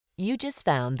You just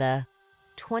found the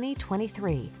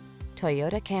 2023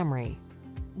 Toyota Camry.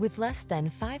 With less than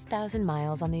 5,000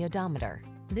 miles on the odometer,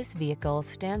 this vehicle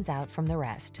stands out from the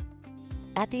rest.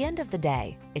 At the end of the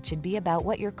day, it should be about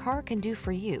what your car can do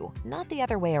for you, not the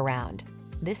other way around.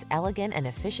 This elegant and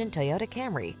efficient Toyota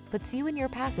Camry puts you and your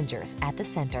passengers at the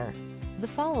center. The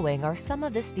following are some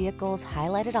of this vehicle's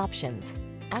highlighted options: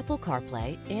 Apple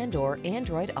CarPlay and/or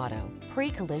Android Auto,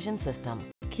 pre-collision system,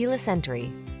 keyless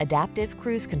entry, adaptive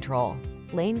cruise control,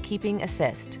 lane keeping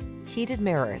assist, heated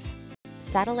mirrors,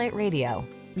 satellite radio,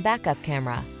 backup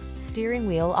camera, steering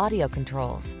wheel audio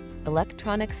controls,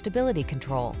 electronic stability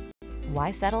control. Why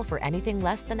settle for anything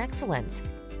less than excellence?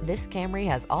 This Camry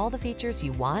has all the features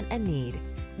you want and need.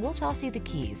 We'll toss you the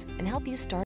keys and help you start